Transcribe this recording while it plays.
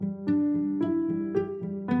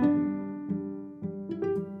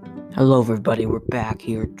Hello, everybody. We're back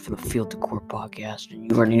here for the Field to Court podcast, and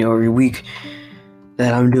you already know every week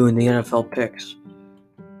that I'm doing the NFL picks.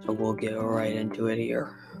 So we'll get right into it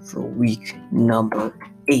here for week number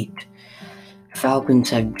 8.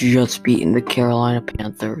 Falcons have just beaten the Carolina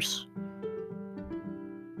Panthers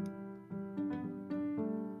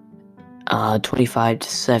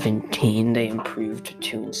 25-17. They improved to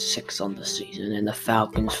 2-6 on the season, and the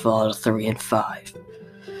Falcons fall to 3-5.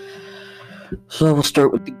 So we'll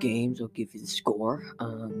start with the games. I'll give you the score.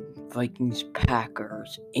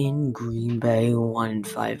 Vikings-Packers in Green Bay,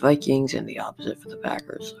 1-5 Vikings, and the opposite for the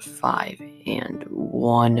Packers,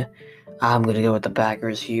 5-1. I'm going to go with the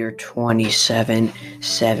Packers here,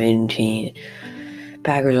 27-17.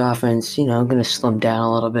 Packers offense, I'm going to slim down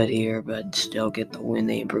a little bit here, but still get the win.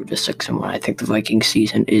 They improved to 6-1. I think the Viking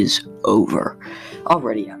season is over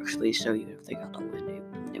already, actually, so even if they got the win,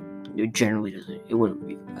 it generally doesn't, it wouldn't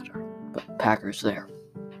be better. But Packers there.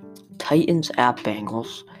 Titans at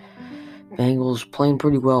Bengals. Bengals playing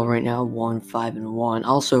pretty well right now, 5-1.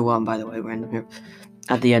 Also, by the way, random here.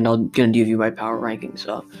 At the end, I'm gonna give you my power rankings,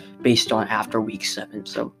 based on after week 7.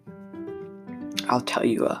 So I'll tell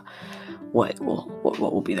you what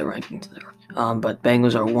will be the rankings there. But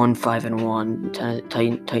Bengals are 5-1.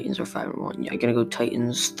 Titans are 5-1. Yeah, I'm gonna go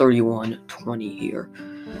Titans 31-20 here.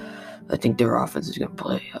 I think their offense is gonna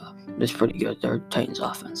play. It's pretty good. Their Titans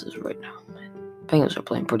offenses right now. Bengals are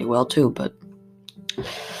playing pretty well too, but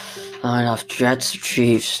enough. Jets,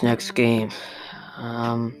 Chiefs, next game.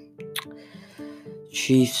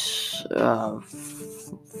 Chiefs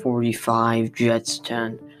 45, Jets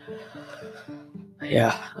 10.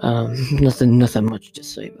 Yeah, nothing much to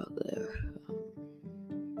say about there.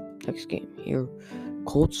 Next game here.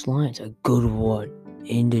 Colts Lions, a good one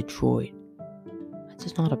in Detroit. That's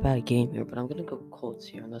just not a bad game here, but I'm gonna go Colts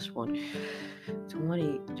here on this one.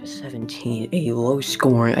 20-17, a low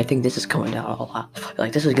scoring. I think this is coming down a lot.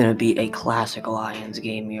 Like, this is going to be a classic Lions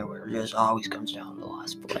game here where it just always comes down to the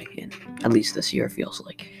last play, and at least this year feels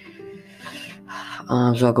like.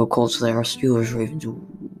 So I'll go Colts there. Steelers, Ravens, ooh,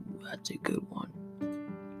 that's a good one.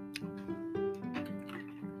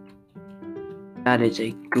 That is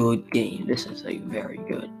a good game. This is a very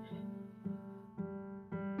good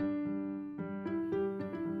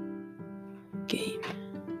game.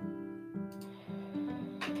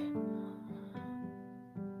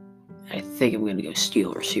 I think I'm going to go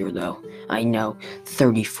Steelers here, though. I know,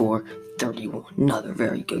 34-31, another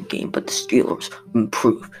very good game, but the Steelers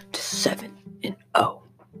improve to 7-0.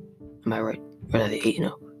 Am I right? Or are they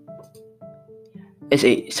 8-0? It's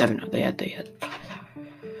 7-0. They had.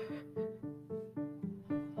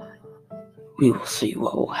 We will see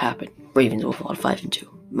what will happen. Ravens will fall 5-2.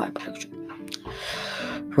 My prediction.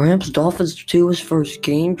 Rams Dolphins 2 was first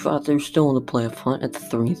game, but they're still in the playoff hunt at the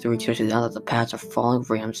 3-3, especially now that the Pats are falling.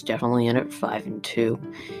 Rams definitely in at 5-2.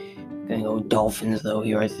 Gonna go with Dolphins though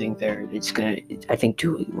here. I think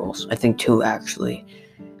two rolls. I think two actually.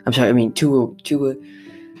 I'm sorry. I mean two will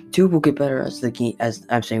get better as the game. As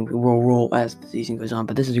I'm saying, will roll as the season goes on.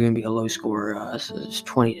 But this is going to be a low score. So it's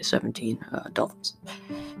 20-17. Dolphins.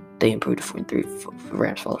 They improved to 4-3.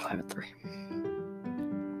 Rams fall to 5-3.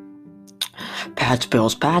 Pats,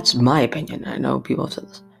 Bills. Pats, my opinion, I know people have said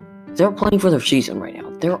this. They're playing for their season right now.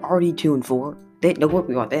 They're already 2-4.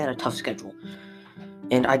 They had a tough schedule.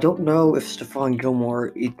 And I don't know if Stephon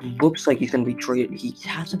Gilmore, it looks like he's going to be traded. He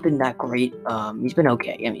hasn't been that great. He's been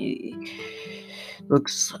okay. I mean,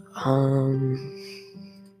 looks,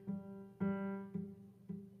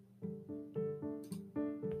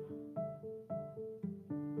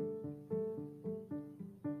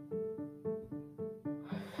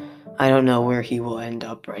 I don't know where he will end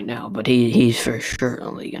up right now, but he's for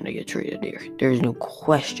certainly going to get traded here. There's no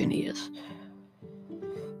question he is.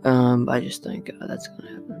 I just think that's going to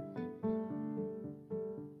happen.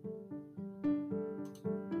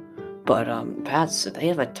 But Pats, they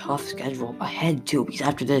have a tough schedule ahead too, because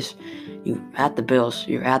after this, you're at the Bills,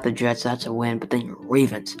 you're at the Jets, that's a win, but then you're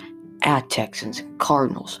Ravens, at Texans,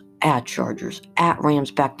 Cardinals, at Chargers, at Rams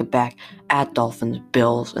back-to-back, at Dolphins,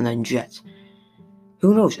 Bills, and then Jets.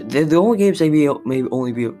 Who knows? The only games they may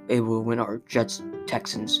only be able to win are Jets,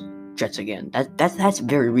 Texans, Jets again. That's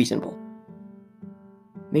very reasonable.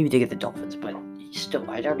 Maybe they get the Dolphins, but still,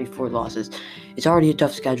 I'd already 4 losses. It's already a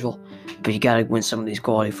tough schedule, but you gotta win some of these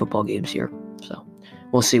quality football games here. So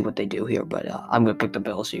we'll see what they do here, but I'm gonna pick the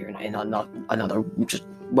Bills here, and another just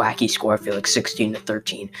wacky score. I feel like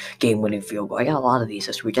 16-13 game-winning field goal. I got a lot of these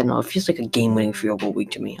this week. I don't know. It feels like a game-winning field goal week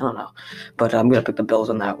to me. I don't know, but I'm gonna pick the Bills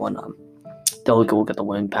on that one. They'll go get the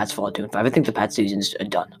win. Pats fall 2-5. I think the Pats season's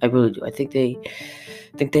done. I really do. I think they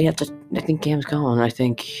have to. I think Cam's gone. I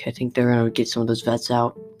think they're gonna get some of those vets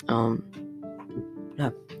out. Yeah.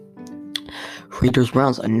 Raiders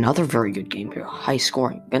Browns, another very good game here. High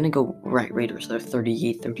scoring. Gonna go right Raiders. They're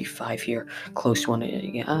 38-35 here. Close one.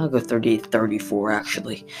 I'll go 38-34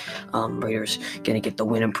 actually. Raiders gonna get the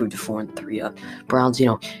win, improved to 4-3. Browns,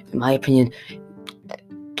 in my opinion,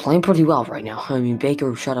 playing pretty well right now. I mean,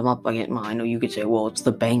 Baker shut him up again. I know you could say, well, it's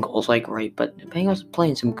the Bengals, right? But the Bengals are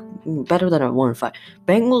playing some better than a 1-5.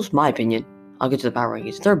 Bengals, my opinion, I'll get to the power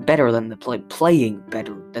rankings. They're better than playing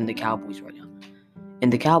better than the Cowboys right now.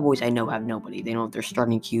 And the Cowboys, I know, have nobody. They don't have their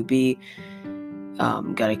starting QB.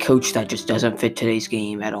 Got a coach that just doesn't fit today's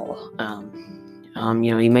game at all.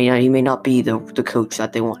 He may not be the coach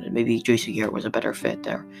that they wanted. Maybe Jason Garrett was a better fit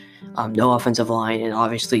there. No offensive line and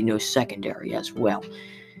obviously no secondary as well.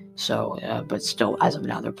 So, but still, as of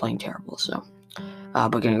now, they're playing terrible. So, but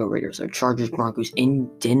gonna go Raiders. So Chargers, Broncos in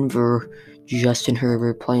Denver. Justin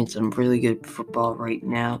Herbert playing some really good football right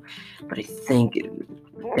now, but I think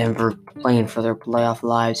Denver playing for their playoff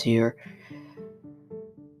lives here.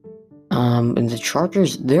 And the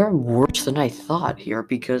Chargers, they're worse than I thought here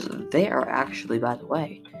because they are actually, by the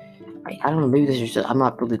way, I don't know, maybe this is just, I'm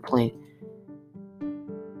not really playing.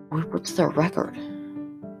 What's their record?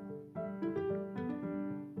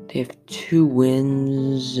 They have 2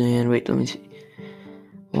 wins, and wait, let me see.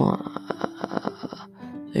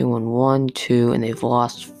 They won 1, 2, and they've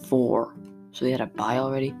lost 4. So they had a bye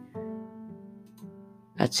already?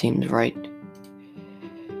 That seems right.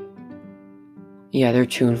 Yeah, they're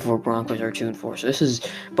 2-4. Broncos are 2-4. So this is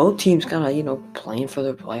both teams kind of, playing for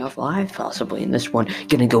their playoff lives possibly. In this one,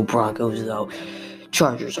 gonna go Broncos though.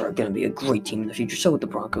 Chargers are gonna be a great team in the future. So with the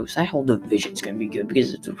Broncos, that whole division's gonna be good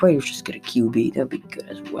because if the Raiders just get a QB, that'll be good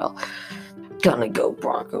as well. Gonna go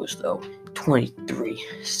Broncos though.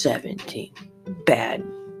 23-17. Bad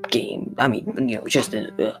game. I mean, just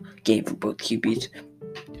a game for both QBs.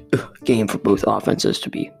 Game for both offenses to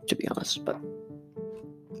be honest, but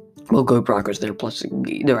we'll go Broncos there. Plus,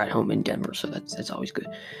 they're at home in Denver, so that's always good.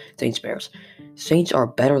 Saints, Bears. Saints are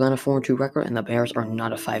better than a 4-2 record, and the Bears are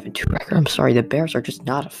not a 5-2 record. I'm sorry, the Bears are just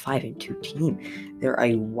not a 5-2 team. They're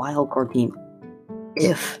a wild card team.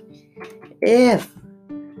 If they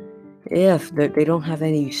don't have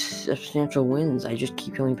any substantial wins, I just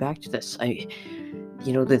keep going back to this. They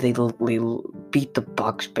beat the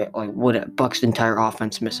Bucks, Bucks' entire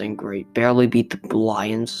offense missing, great. Barely beat the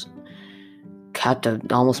Lions. Had to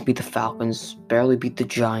almost beat the Falcons. Barely beat the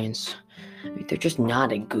Giants. I mean, they're just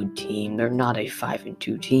not a good team. They're not a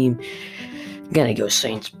 5-2 team. I'm gonna go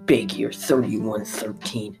Saints big here,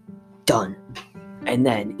 31-13, done. And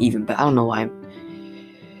then I don't know why.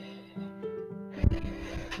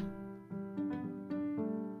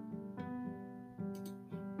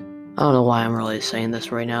 I don't know why I'm really saying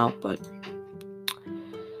this right now, but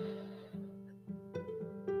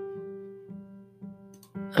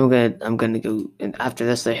I'm gonna go. And after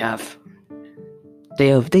this, they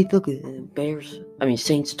look at Bears. I mean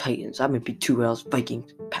Saints, Titans. That might be 2 L's.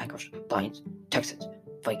 Vikings, Packers, Lions, Texans,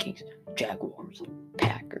 Vikings, Jaguars,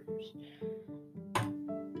 Packers.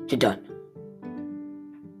 You're done.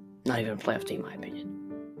 Not even a playoff team, in my opinion.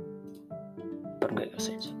 But I'm gonna go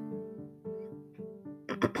Saints.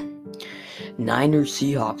 Niners,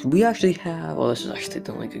 Seahawks. We actually have. Well, this is actually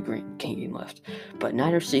the only good game left. But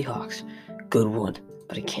Niners, Seahawks, good one.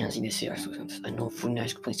 But I can't see the Seahawks. I know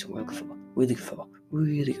 49ers can play some really good football. Really good football.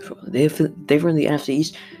 Really good football. They were in the NFC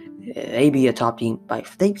East. They be a top team by.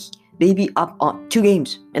 They be up on 2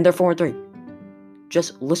 games and they're 4-3.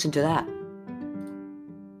 Just listen to that.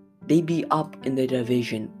 They be up in the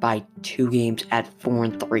division by 2 games at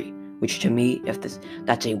 4-3, which to me,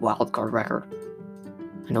 that's a wild card record.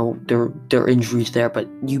 I know there are injuries there, but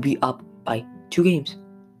you be up by 2 games.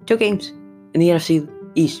 2 games in the NFC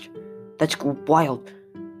East. That's wild.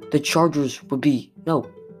 The Chargers would be the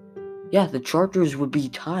Chargers would be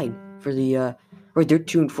tied for the right. They're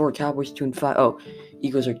 2-4. Cowboys 2-5. Oh,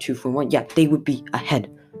 Eagles are 2-1. Yeah, they would be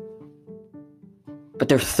ahead, but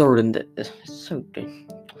they're third in the. It's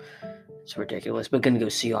ridiculous. But gonna go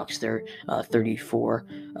Seahawks. They're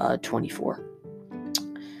 34-24.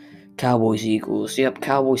 Cowboys, Eagles. Yep,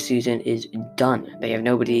 Cowboys season is done. They have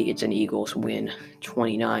nobody. It's an Eagles win,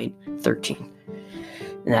 29-13.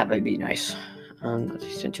 And that might be nice. Not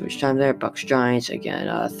spend too much time there. Bucks, Giants again.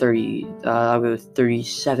 30. I'll go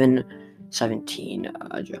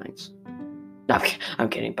 37-17. Giants. No, I'm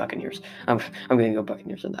kidding. Buccaneers. I'm gonna go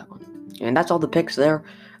Buccaneers on that one. And that's all the picks there.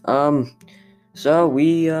 So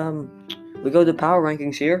we go to power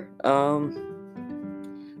rankings here.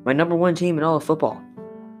 My number 1 team in all of football,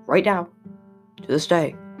 right now, to this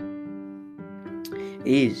day,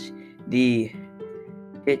 is the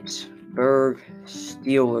Pittsburgh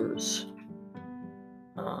Steelers.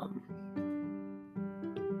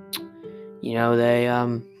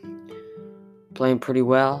 They playing pretty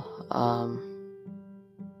well.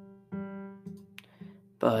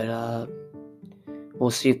 But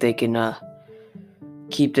we'll see if they can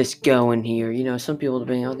keep this going here. Some people are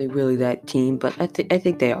being, are they really that team? But I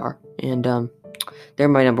think they are, and they're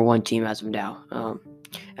my number one team as of now.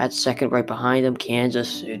 At second, right behind them,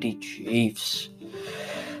 Kansas City Chiefs.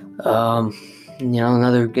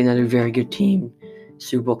 Another very good team,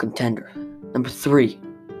 Super Bowl contender. Number 3,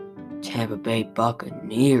 Tampa Bay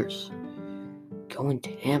Buccaneers. Going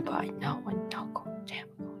Tampa. I know, going Tampa.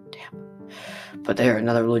 But they're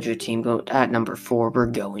another legit team. At number 4, we're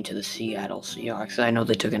going to the Seattle Seahawks. I know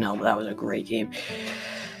they took an L, but that was a great game.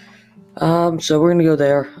 So we're gonna go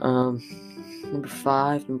there. Number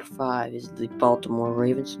five is the Baltimore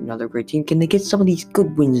Ravens, another great team. Can they get some of these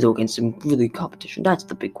good wins though against some really good competition? That's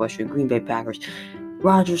the big question. Green Bay Packers,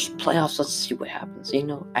 Rodgers playoffs. Let's see what happens.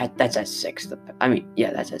 That's at 6.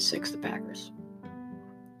 That's at 6. The Packers.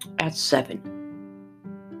 At 7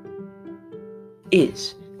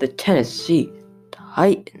 is the Tennessee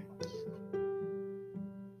Titans.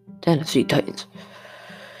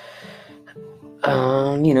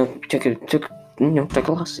 Took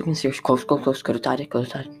a loss against here. Close. Could have tied it.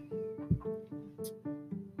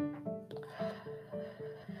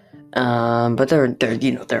 But they're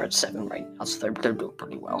at 7 right now, so they're doing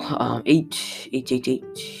pretty well.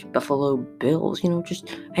 8 Buffalo Bills. Just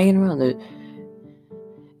hanging around.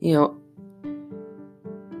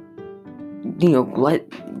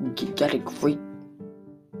 Got a great.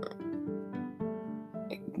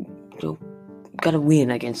 Got a win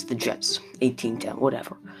against the Jets, 18-10,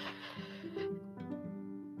 whatever.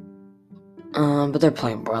 But they're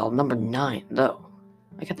playing well. Number 9, though,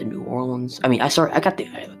 I got the New Orleans. I got the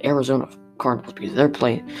Arizona Cardinals because they're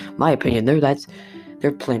playing. My opinion, they're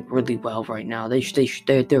playing really well right now. They're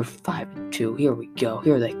 5-2. Here we go.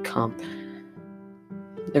 Here they come.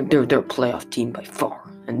 They're a playoff team by far,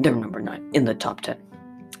 and they're number 9 in the top 10.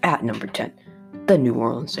 At number 10, the New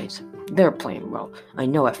Orleans Saints. They're playing well. I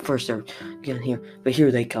know at first they're getting here, but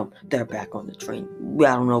here they come. They're back on the train.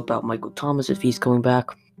 I don't know about Michael Thomas if he's coming back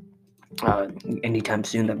anytime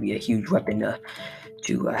soon. That'd be a huge weapon to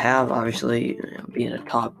have. Obviously, being a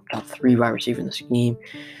top 3 wide receiver in this game.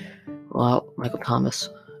 Well, Michael Thomas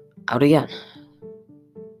out again.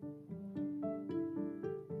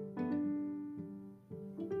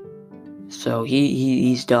 So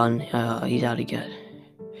he's done. He's out again.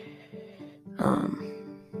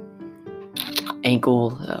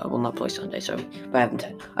 Ankle will not play Sunday. So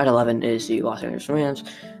 5-10. At 11 is the Los Angeles Rams.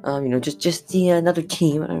 Just another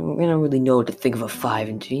team. I don't really know what to think of a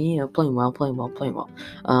 5-2. Playing well.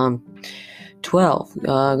 12.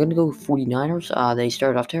 Gonna go 49ers. They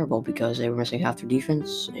started off terrible because they were missing half their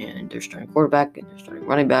defense, and their starting quarterback, and their starting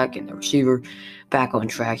running back, and their receiver back on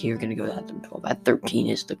track here. Gonna go at them 12. At 13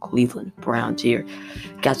 is the Cleveland Browns here.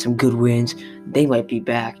 Got some good wins. They might be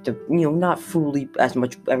back to not fully as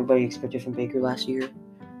much everybody expected from Baker last year,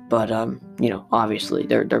 but obviously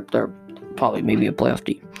they're probably maybe a playoff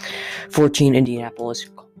team. 14 Indianapolis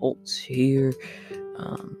Colts here.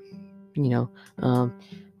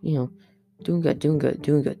 Doing good.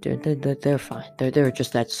 They're fine. They're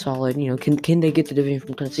just that solid. Can they get the division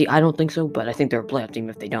from Tennessee? I don't think so, but I think they're a playoff team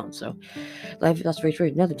if they don't. So that's very true.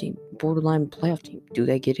 Another team, borderline playoff team. Do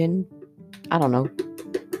they get in? I don't know.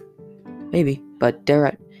 Maybe, but they're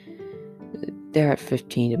at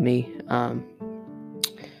 15 to me.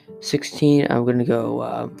 16. I'm gonna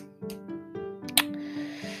go.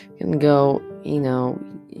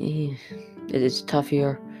 It's tough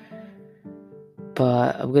here.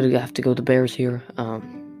 But I'm gonna have to go the Bears here.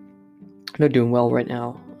 They're doing well right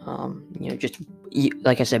now. Just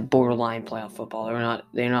like I said, borderline playoff football. They're not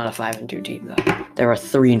a 5-2 team though. They're a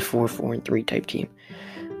 3-4, 4-3 type team.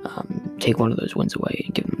 Take one of those wins away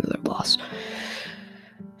and give them another loss.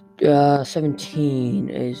 17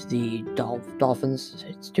 is the Dolphins.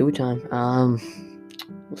 It's due time. We'll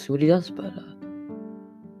see what he does, but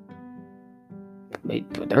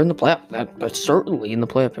they're in the playoff. They're certainly in the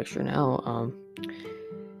playoff picture now.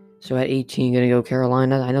 So at 18, gonna go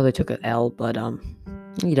Carolina. I know they took an L, but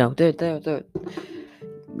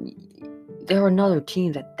they're another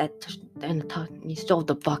team that just in the top. You still have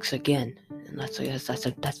the Bucks again, and that's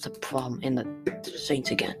the problem. And the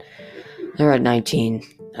Saints again. They're at 19.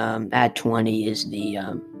 At 20 is the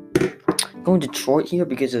going Detroit here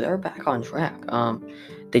because they're back on track.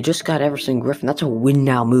 They just got Everson Griffin. That's a win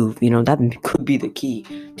now move. That could be the key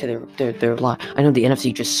to their lot. I know the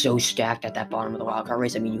NFC just so stacked at that bottom of the wild card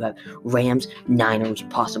race. I mean, you have Rams, Niners,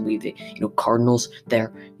 possibly the Cardinals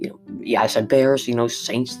there. I said Bears.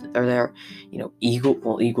 Saints are there.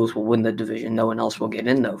 Eagles will win the division. No one else will get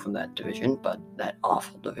in though from that division, but that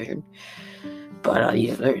awful division. But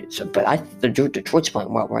Detroit's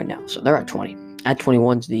playing well right now, so they're at 20. At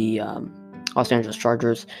 21's the Los Angeles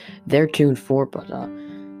Chargers. They're 2-4, but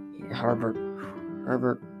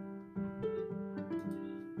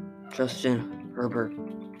Justin Herbert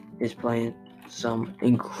is playing some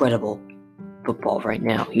incredible football right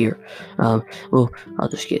now here. I'll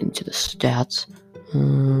just get into the stats.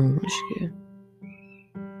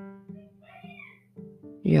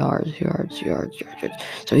 Yards.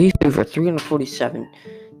 So he threw for 347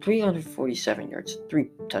 yards, 3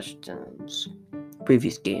 touchdowns.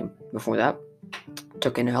 Previous game before that,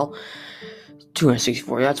 took an L.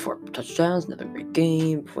 264 yards, 4 touchdowns, another great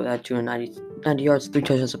game. Before that, 290 yards, 3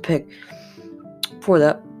 touchdowns, a pick. Before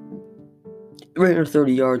that,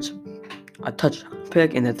 330 yards, a touchdown, a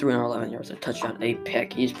pick, and then 311 yards, a touchdown, a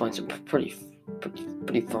pick. He's playing some pretty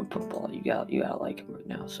fun football. You gotta like him right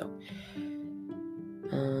now.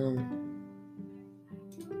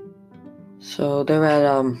 So they're at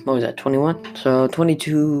what was that, 21? So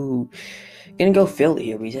 22. Gonna go Philly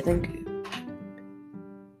here because I think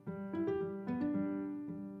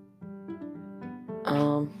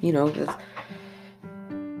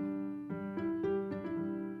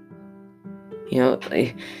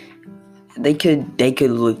they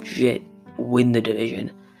could legit win the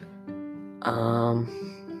division.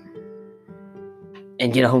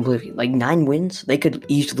 And get a home field. Like 9 wins, they could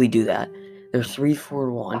easily do that. They're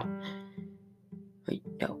 3-4-1. Wait,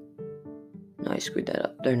 no, I screwed that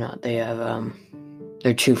up. They're not. They have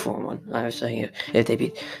they're 2-4-1. I was saying if they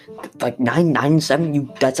beat like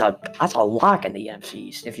 9-7, that's a lock in the NFC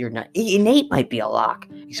East. If you're not 8-8, might be a lock,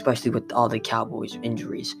 especially with all the Cowboys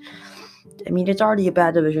injuries. I mean, it's already a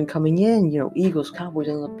bad division coming in. Eagles, Cowboys,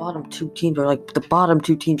 and the bottom 2 teams are like the bottom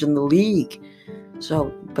 2 teams in the league.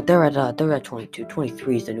 So, but they're at 22.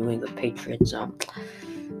 23 is the New England Patriots. It's I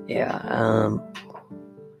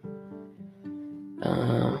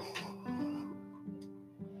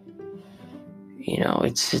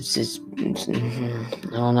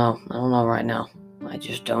don't know right now. I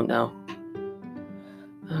just don't know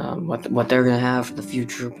what they're gonna have for the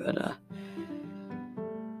future. But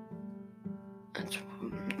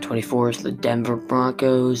 24 is the Denver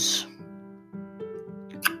Broncos.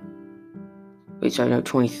 Wait, sorry, no,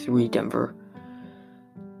 23 Denver.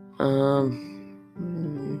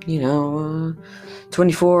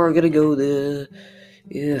 24 are gonna go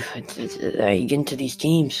you get into these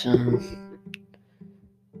teams.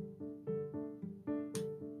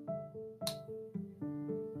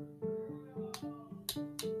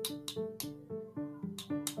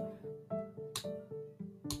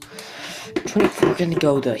 24, we're gonna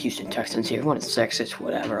go the Houston Texans here. 1-6, it's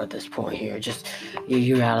whatever at this point here. Just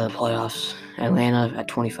you're out of the playoffs. Atlanta at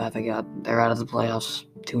 25, they're out of the playoffs.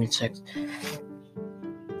 2-6.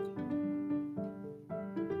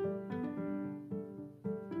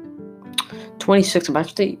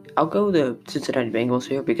 $26. I'll go the Cincinnati Bengals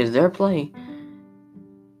here because they're playing.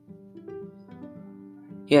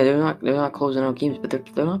 Yeah, they're not closing out games, but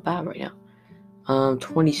they're not bad right now.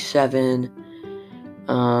 27.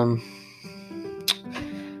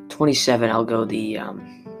 27. I'll go the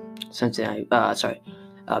Cincinnati.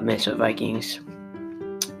 Minnesota Vikings.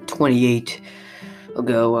 28. I'll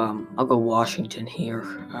go Washington here.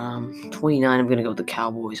 29. I'm gonna go the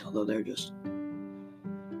Cowboys, although they're just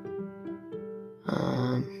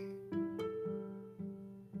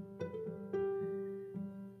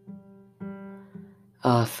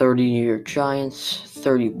 30 New York Giants.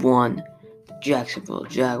 31 Jacksonville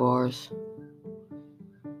Jaguars.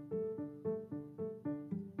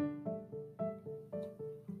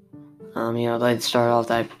 They start off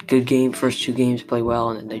that good game, first 2 games, play well,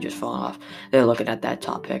 and then they just fall off. They're looking at that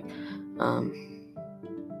top pick. And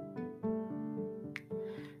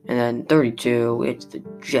then 32, it's the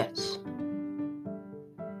Jets.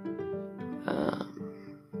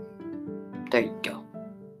 There you go.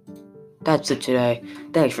 That's it today.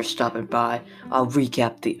 Thanks for stopping by. I'll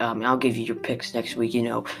recap I'll give you your picks next week.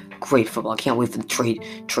 Great football. I can't wait for the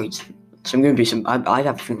trades. So I'm gonna be I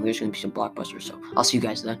have a feeling there's gonna be some blockbusters. So I'll see you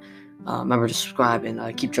guys then. Remember to subscribe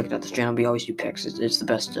and keep checking out this channel. We always do picks. It's the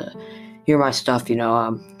best to hear my stuff.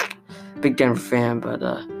 Big Denver fan, but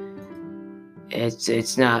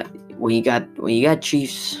it's not when you got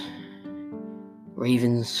Chiefs,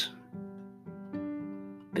 Ravens,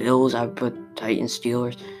 Bills, I would put Titans,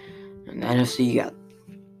 Steelers. And the NFC, you got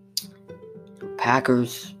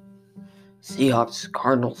Packers, Seahawks,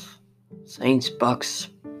 Cardinals, Saints, Bucks,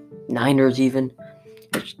 Niners even.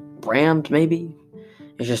 Rams, maybe.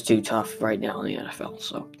 It's just too tough right now in the NFL.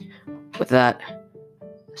 So, with that,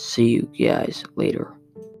 see you guys later.